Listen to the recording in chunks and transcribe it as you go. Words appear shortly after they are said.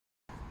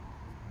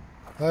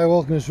Hi,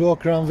 welcome to this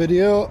walk around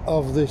video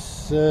of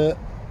this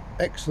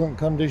excellent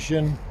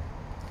condition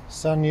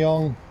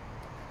Ssangyong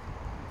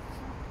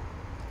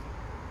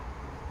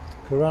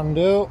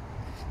Korando.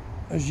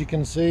 As you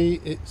can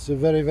see, it's a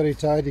very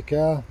tidy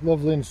car,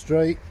 lovely and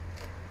straight,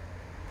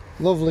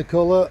 lovely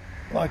colour,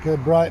 like a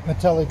bright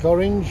metallic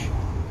orange.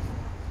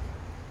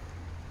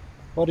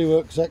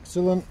 Bodywork's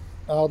excellent,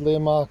 hardly a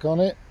mark on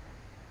it.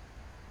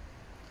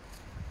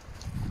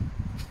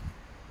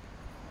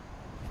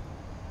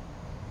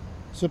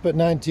 It's up at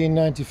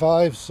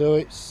 1995, so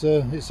it's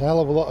a hell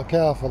of a lot of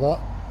car for that.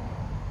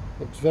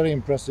 Looks very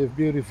impressive,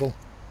 beautiful.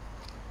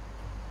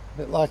 A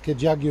bit like a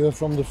Jaguar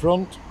from the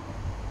front.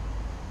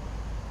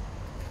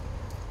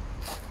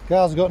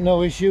 Car's got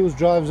no issues,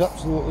 drives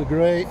absolutely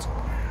great.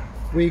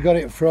 We got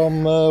it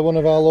from one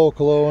of our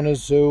local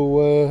owners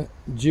who,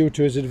 due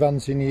to his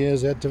advancing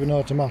years, had to have an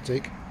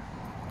automatic.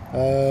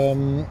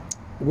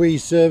 We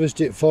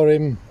serviced it for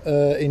him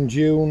in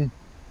June.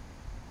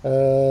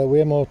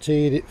 We MOT'd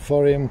it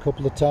for him a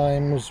couple of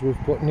times. We've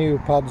put new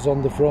pads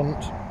on the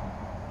front.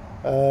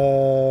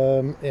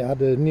 It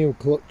had a new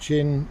clutch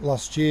in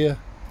last year,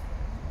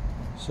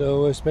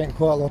 so we spent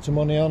quite a lot of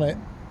money on it.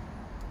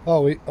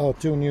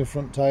 Two new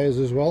front tyres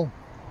as well.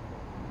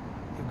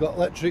 You've got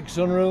electric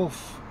sunroof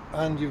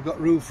and you've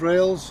got roof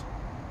rails.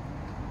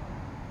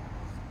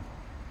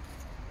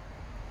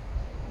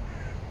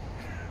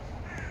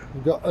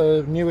 You've got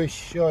a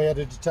newish, he had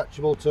a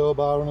detachable tow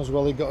bar on as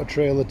well. He got a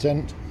trailer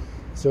tent.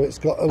 So it's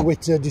got a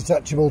Witter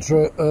detachable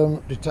tow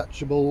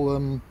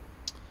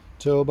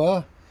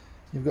bar.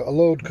 You've got a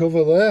load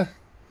cover there.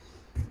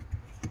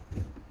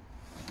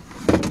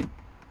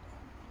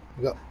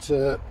 You've got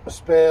a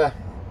spare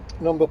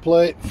number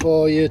plate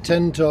for your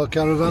tent or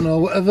caravan or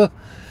whatever.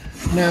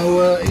 Now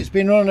it's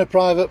been run on a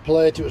private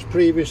plate. It's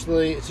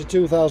a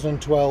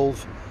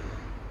 2012,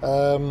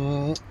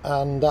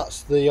 and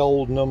that's the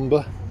old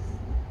number.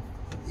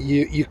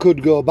 You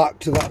could go back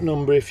to that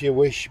number if you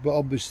wish, but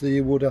obviously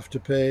you would have to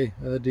pay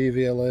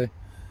DVLA,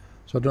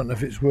 so I don't know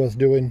if it's worth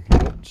doing.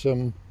 But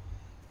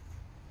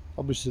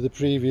obviously the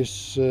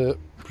previous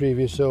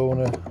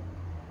owner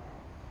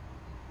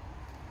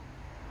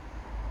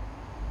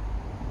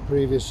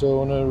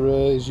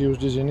has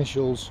used his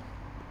initials.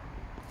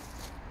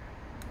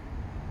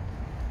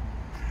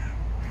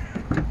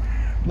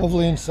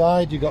 Lovely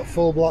inside. You've got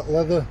full black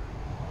leather,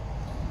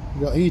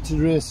 you've got heated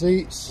rear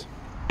seats.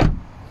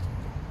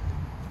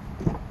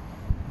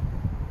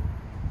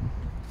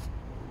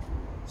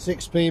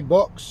 6-speed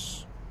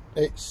box.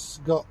 It's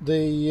got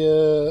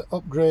the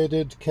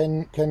upgraded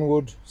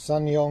Kenwood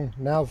ssangyong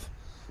nav,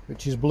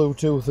 which is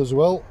Bluetooth as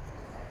well.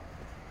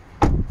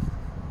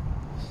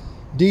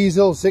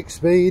 Diesel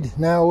 6-speed.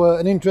 Now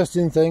an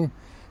interesting thing,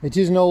 it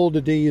is an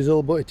older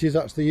diesel, but it is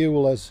actually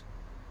ULEZ,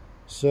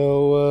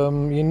 so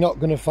you're not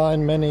going to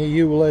find many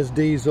ULEZ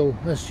diesel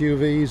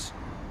SUVs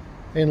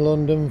in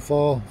London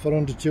for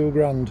under £2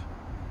 grand,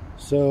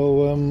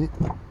 so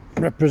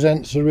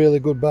represents a really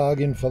good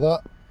bargain for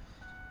that.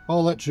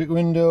 All electric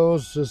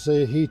windows, as I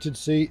say, heated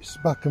seats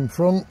back and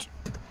front.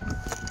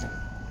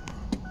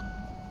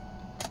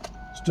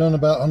 It's done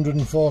about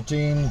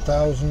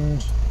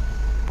 114,000.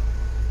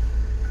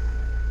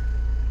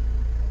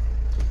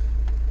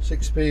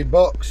 6-speed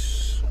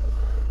box.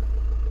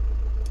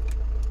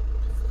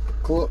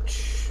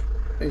 Clutch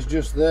is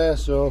just there,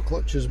 so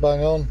clutch is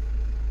bang on.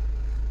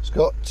 It's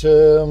got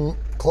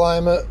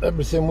climate,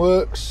 everything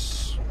works.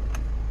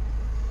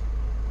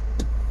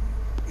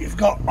 You've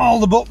got all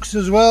the books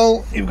as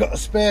well. You've got a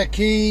spare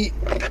key,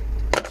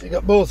 so you've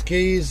got both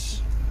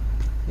keys.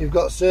 You've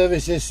got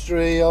service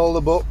history, all the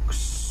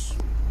books.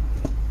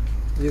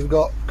 You've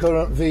got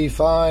current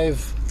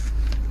V5.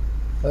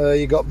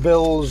 You got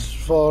bills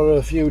for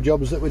a few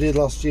jobs that we did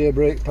last year,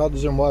 brake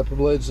pads and wiper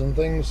blades and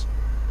things.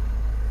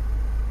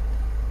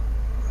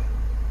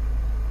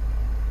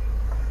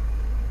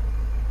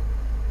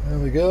 There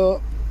we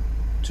go.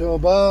 Tow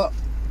bar.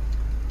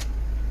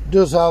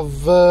 Does have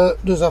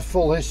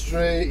full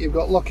history. You've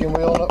got locking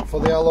wheel nut for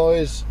the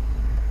alloys.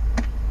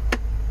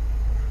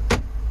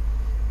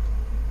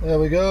 There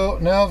we go.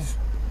 Nav.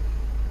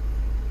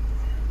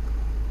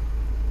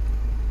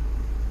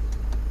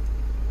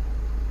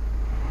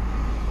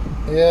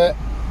 Yeah,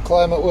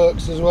 climate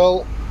works as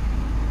well,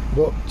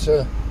 but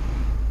you're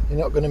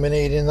not going to be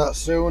needing that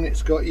soon.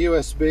 It's got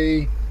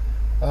USB,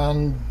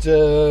 and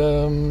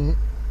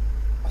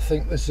I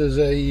think this is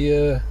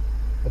a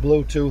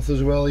Bluetooth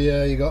as well.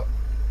 Yeah, you got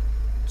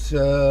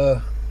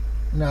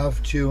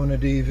nav, tune, a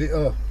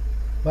DVD.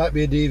 Might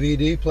be a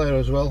DVD player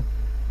as well.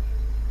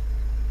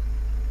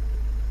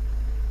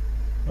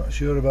 Not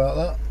sure about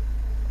that.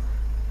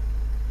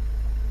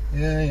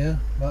 Yeah,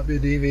 might be a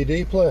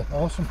DVD player.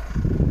 Awesome.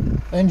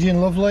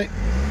 Engine lovely.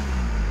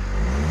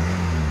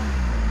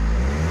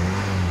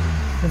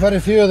 We've had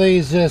a few of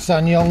these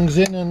Ssangyongs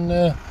in,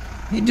 and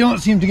you don't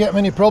seem to get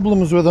many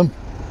problems with them.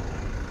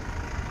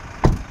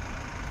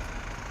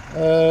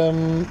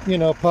 You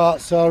know,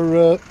 parts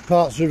are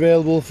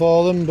available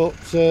for them, but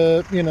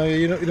you know,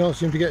 you don't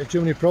seem to get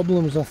too many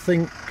problems. I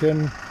think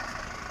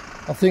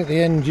I think the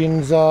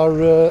engines are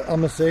a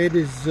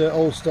Mercedes,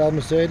 old-style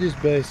Mercedes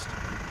based.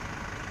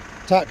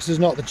 Tax is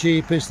not the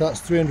cheapest, that's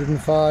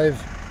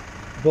 305,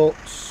 but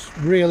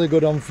really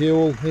good on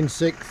fuel in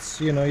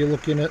sixths. You know, you're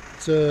looking at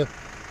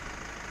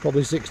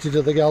probably 60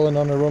 to the gallon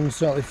on a run,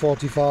 certainly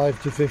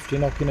 45 to 50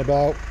 knocking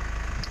about.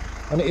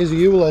 And it is a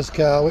U-less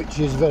car, which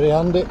is very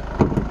handy.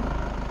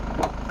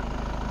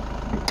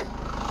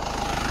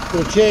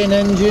 Got a chain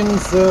engine,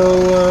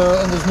 so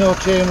and there's no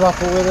chain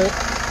rattle with it.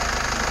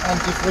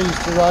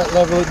 Antifreeze to right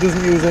level, it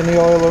doesn't use any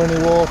oil or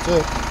any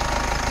water.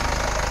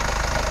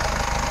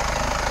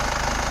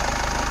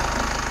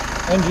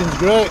 Engine's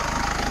great.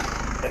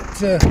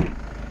 It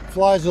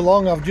flies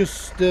along. I've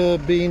just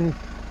been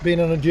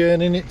on a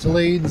journey in it to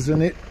Leeds,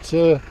 and it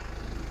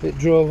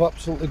drove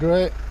absolutely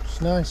great.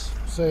 It's nice.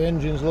 So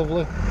engine's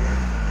lovely.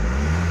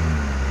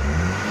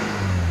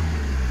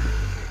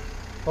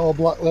 All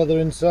black leather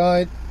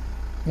inside.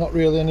 Not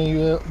really any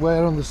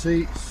wear on the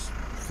seats.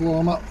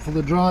 Floor mat for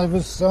the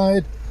driver's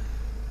side.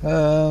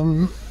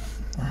 There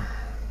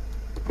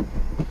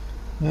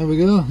we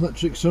go.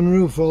 Electric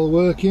sunroof all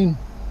working.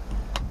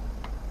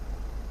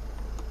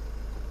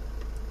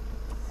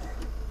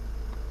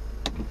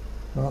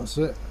 That's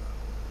it.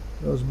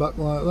 Goes back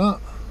like that.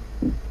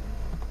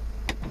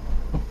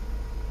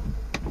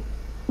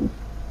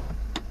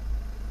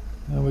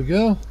 There we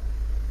go.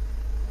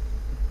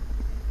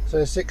 So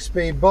a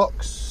 6-speed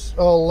box,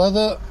 all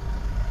leather.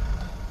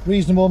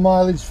 Reasonable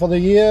mileage for the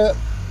year.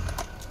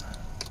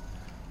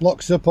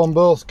 Locks up on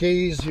both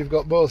keys. You've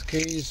got both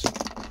keys.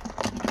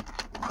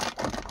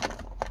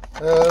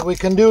 We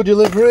can do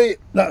delivery.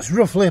 That's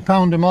roughly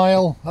 £1 a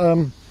mile.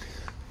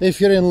 If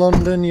you're in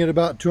London, you're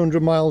about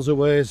 200 miles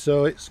away,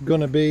 so it's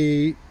going to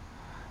be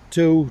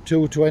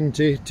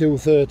 220,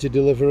 230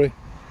 delivery.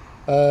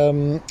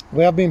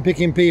 We have been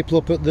picking people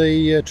up at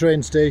the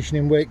train station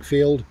in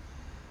Wakefield,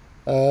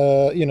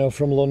 you know,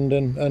 from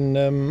London,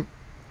 and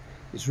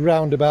it's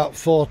round about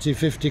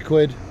 40-50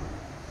 quid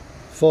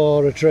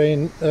for a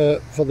train,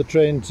 for the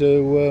train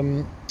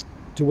to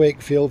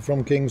Wakefield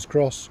from King's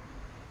Cross.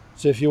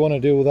 So if you want to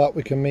do that,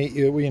 we can meet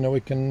you. You know,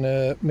 we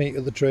can meet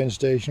at the train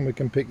station. We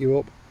can pick you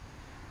up.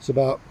 It's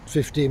about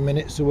 15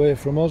 minutes away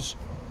from us,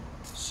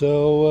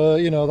 so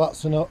you know,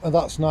 that's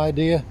an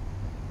idea.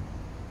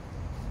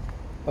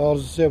 As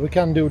I say, we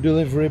can do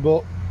delivery,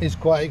 but it's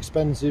quite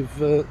expensive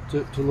to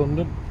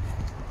London.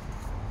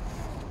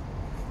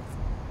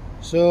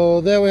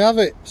 So there we have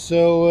it.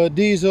 So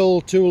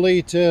diesel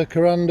 2-litre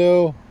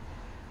Korando,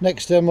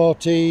 next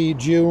MOT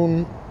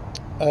June,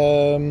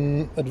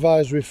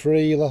 advisory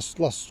free. Last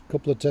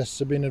couple of tests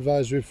have been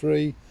advisory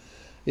free.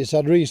 It's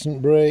had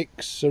recent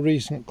brakes, a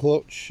recent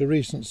clutch, a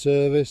recent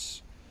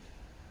service,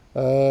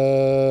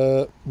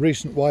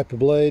 recent wiper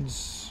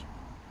blades.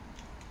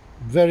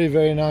 Very,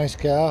 very nice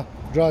car.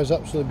 Drives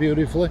absolutely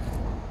beautifully.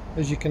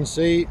 As you can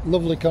see,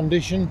 lovely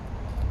condition.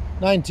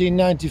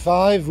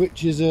 1995,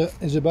 which is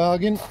a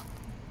bargain.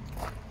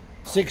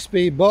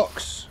 6-speed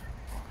box.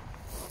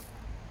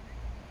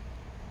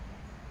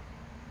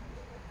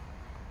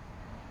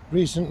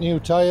 Recent new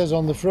tyres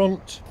on the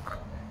front.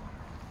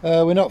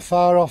 We're not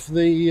far off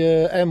the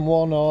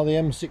M1 or the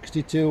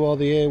M62 or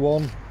the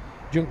A1.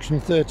 Junction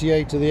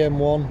 38 of the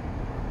M1.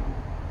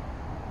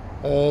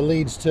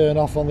 Leeds turn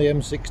off on the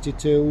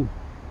M62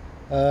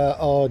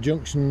 or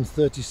junction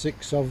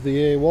 36 of the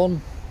A1.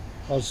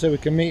 As I say, we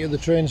can meet at the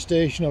train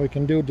station or we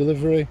can do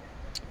delivery.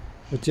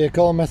 We take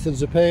all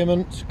methods of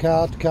payment,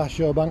 card,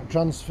 cash or bank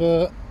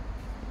transfer.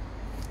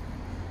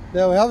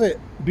 There we have it.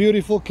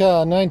 Beautiful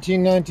car,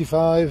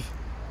 1995.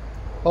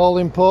 All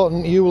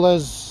important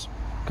ULEZ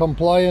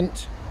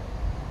compliant,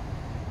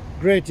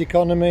 great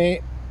economy,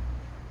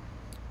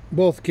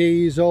 both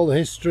keys, all the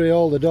history,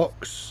 all the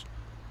docs,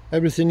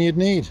 everything you'd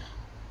need.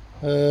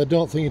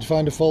 Don't think you'd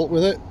find a fault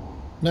with it.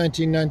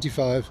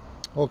 1995.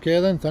 Okay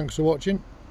then, thanks for watching.